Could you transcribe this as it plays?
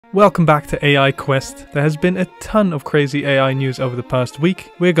Welcome back to AI Quest. There has been a ton of crazy AI news over the past week.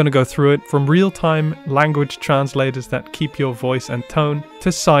 We're going to go through it from real-time language translators that keep your voice and tone to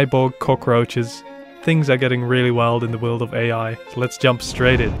cyborg cockroaches. Things are getting really wild in the world of AI, so let's jump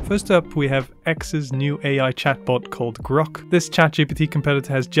straight in. First up, we have X's new AI chatbot called Grok. This ChatGPT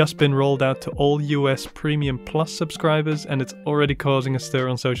competitor has just been rolled out to all US Premium Plus subscribers, and it's already causing a stir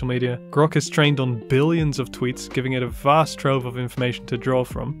on social media. Grok is trained on billions of tweets, giving it a vast trove of information to draw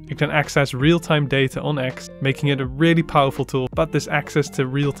from. It can access real-time data on X, making it a really powerful tool, but this access to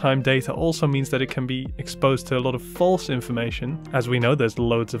real-time data also means that it can be exposed to a lot of false information. As we know, there's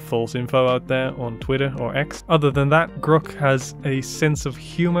loads of false info out there on Twitter or X. Other than that, Grok has a sense of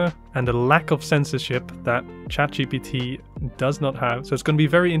humor and a lack of censorship that ChatGPT does not have. So it's going to be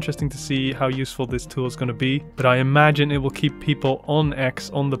very interesting to see how useful this tool is going to be, but I imagine it will keep people on X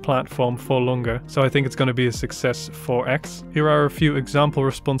on the platform for longer. So I think it's going to be a success for X. Here are a few example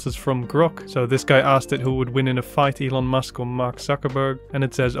responses from Grok. So this guy asked it who would win in a fight, Elon Musk or Mark Zuckerberg, and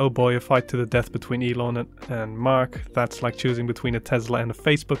it says, oh boy, a fight to the death between Elon and Mark. That's like choosing between a Tesla and a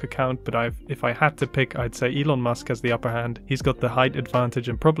Facebook account, but if I had to pick, I'd say Elon Musk has the upper hand. He's got the height advantage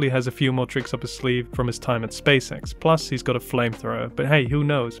and probably has a few more tricks up his sleeve from his time at SpaceX. Plus, he's got a flamethrower. But hey, who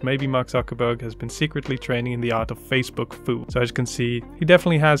knows? Maybe Mark Zuckerberg has been secretly training in the art of Facebook foo. So as you can see, he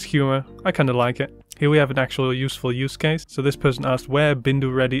definitely has humor. I kind of like it. Here we have an actual useful use case. So this person asked where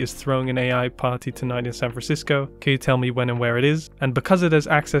Bindu Reddy is throwing an AI party tonight in San Francisco. Can you tell me when and where it is? And because it has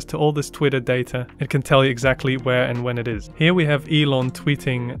access to all this Twitter data, it can tell you exactly where and when it is. Here we have Elon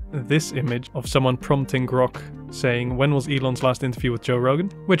tweeting this image of someone prompting Grok saying, when was Elon's last interview with Joe Rogan?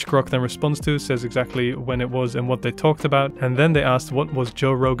 Which Grok then responds to, says exactly when it was and what they talked about. And then they asked what was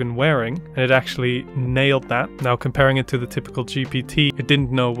Joe Rogan wearing, and it actually nailed that. Now comparing it to the typical GPT, it didn't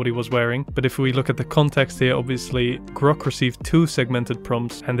know what he was wearing. But if we look at the context here, obviously Grok received 2 segmented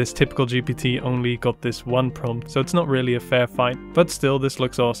prompts and this typical GPT only got this 1 prompt. So it's not really a fair fight, but still this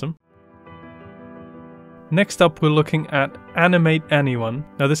looks awesome. Next up, we're looking at Animate Anyone.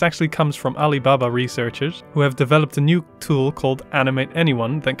 Now this actually comes from Alibaba researchers who have developed a new tool called Animate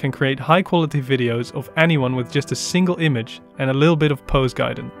Anyone that can create high quality videos of anyone with just a single image and a little bit of pose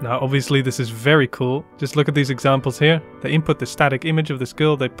guidance. Now obviously this is very cool. Just look at these examples here. They input the static image of this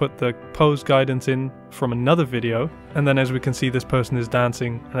girl, they put the pose guidance in from another video, and then as we can see this person is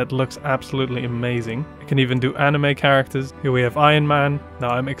dancing and it looks absolutely amazing. It can even do anime characters. Here we have Iron Man. Now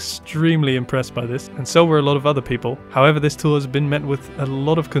I'm extremely impressed by this, and so were a lot of other people. However, this tool has been met with a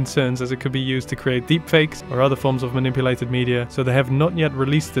lot of concerns as it could be used to create deepfakes or other forms of manipulated media, so they have not yet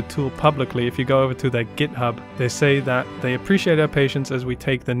released the tool publicly. If you go over to their GitHub, they say that they appreciate our patience as we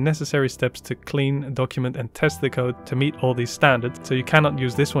take the necessary steps to clean, document and test the code to meet all these standards, so you cannot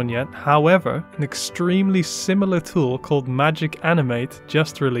use this one yet. However, an extremely similar tool called Magic Animate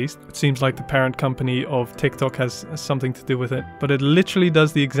just released. It seems like the parent company of TikTok has something to do with it, but it literally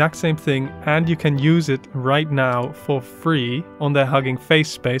does the exact same thing, and you can use it right now for free on their Hugging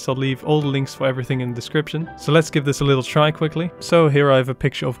Face space. I'll leave all the links for everything in the description. So let's give this a little try quickly. So here I have a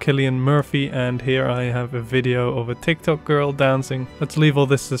picture of Cillian Murphy, and here I have a video of a TikTok girl dancing. Let's leave all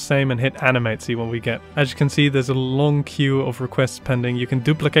this the same and hit animate, see what we get. As you can see, there's a long queue of requests pending. You can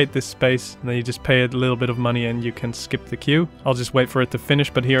duplicate this space, and then you just pay a little bit of money and you can skip the queue. I'll just wait for it to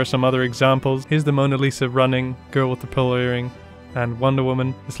finish, but here are some other examples. Here's the Mona Lisa running, girl with the pearl earring, and Wonder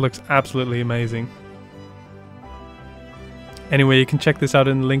Woman. This looks absolutely amazing. Anyway, you can check this out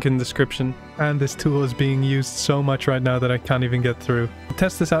in the link in the description. And this tool is being used so much right now that I can't even get through.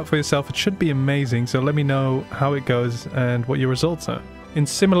 Test this out for yourself. It should be amazing, so let me know how it goes and what your results are. In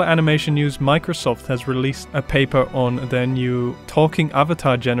similar animation news, Microsoft has released a paper on their new talking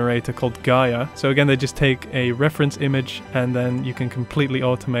avatar generator called GAIA. So again, they just take a reference image and then you can completely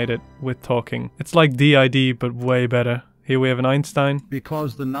automate it with talking. It's like DID, but way better. Here we have an Einstein.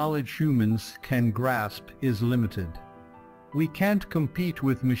 Because the knowledge humans can grasp is limited. We can't compete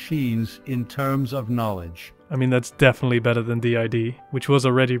with machines in terms of knowledge. I mean, that's definitely better than DID, which was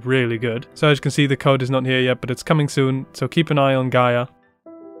already really good. So as you can see, the code is not here yet, but it's coming soon, so keep an eye on GAIA.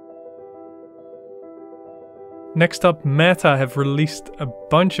 Next up, Meta have released a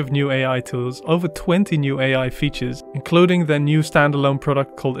bunch of new AI tools, over 20 new AI features, including their new standalone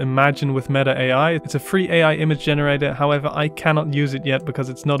product called Imagine with Meta AI. It's a free AI image generator, however I cannot use it yet because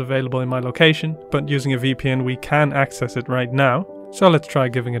it's not available in my location, but using a VPN we can access it right now. So let's try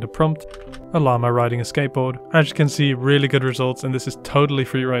giving it a prompt. A llama riding a skateboard. As you can see, really good results, and this is totally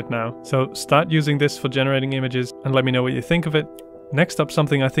free right now. So start using this for generating images and let me know what you think of it. Next up,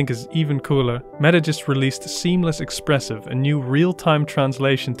 something I think is even cooler. Meta just released Seamless Expressive, a new real-time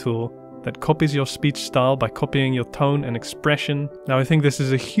translation tool that copies your speech style by copying your tone and expression. Now I think this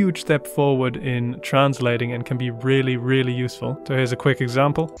is a huge step forward in translating and can be really, really useful. So here's a quick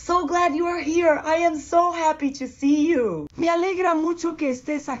example. So glad you are here. I am so happy to see you. Me alegra mucho que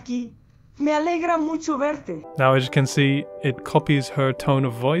estés aquí. Me alegra mucho verte. Now as you can see, it copies her tone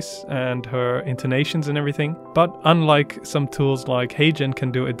of voice and her intonations and everything. But unlike some tools like HeyGen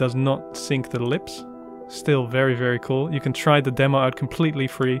can do, it does not sync the lips. Still very, very cool. You can try the demo out completely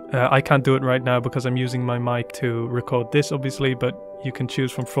free. I can't do it right now because I'm using my mic to record this obviously, but you can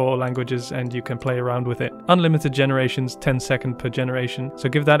choose from 4 languages and you can play around with it. Unlimited generations, 10 seconds per generation. So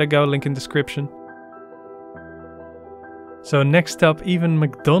give that a go, link in description. So next up, even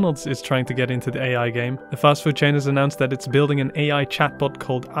McDonald's is trying to get into the AI game. The fast food chain has announced that it's building an AI chatbot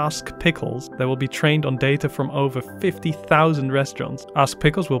called Ask Pickles that will be trained on data from over 50,000 restaurants. Ask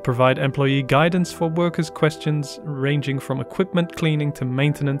Pickles will provide employee guidance for workers' questions ranging from equipment cleaning to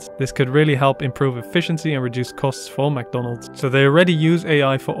maintenance. This could really help improve efficiency and reduce costs for McDonald's. So they already use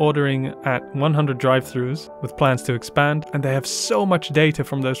AI for ordering at 100 drive-thrus with plans to expand, and they have so much data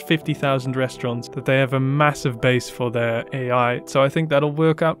from those 50,000 restaurants that they have a massive base for their AI, so I think that'll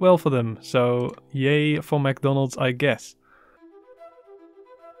work out well for them. So yay for McDonald's, I guess.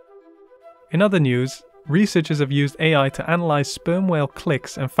 In other news, researchers have used AI to analyze sperm whale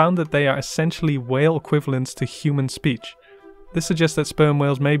clicks and found that they are essentially whale equivalents to human speech. This suggests that sperm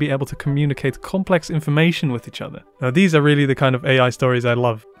whales may be able to communicate complex information with each other. Now these are really the kind of AI stories I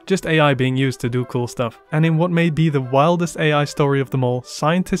love. Just AI being used to do cool stuff. And in what may be the wildest AI story of them all,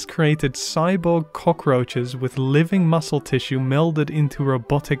 scientists created cyborg cockroaches with living muscle tissue melded into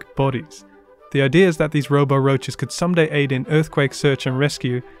robotic bodies. The idea is that these robo-roaches could someday aid in earthquake search and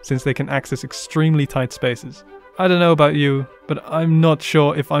rescue, since they can access extremely tight spaces. I don't know about you, but I'm not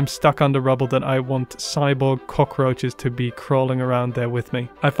sure if I'm stuck under rubble that I want cyborg cockroaches to be crawling around there with me.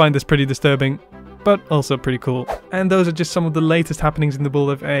 I find this pretty disturbing, but also pretty cool. And those are just some of the latest happenings in the world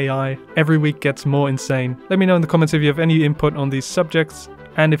of AI. Every week gets more insane. Let me know in the comments if you have any input on these subjects,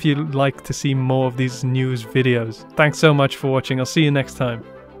 and if you'd like to see more of these news videos. Thanks so much for watching. I'll see you next time.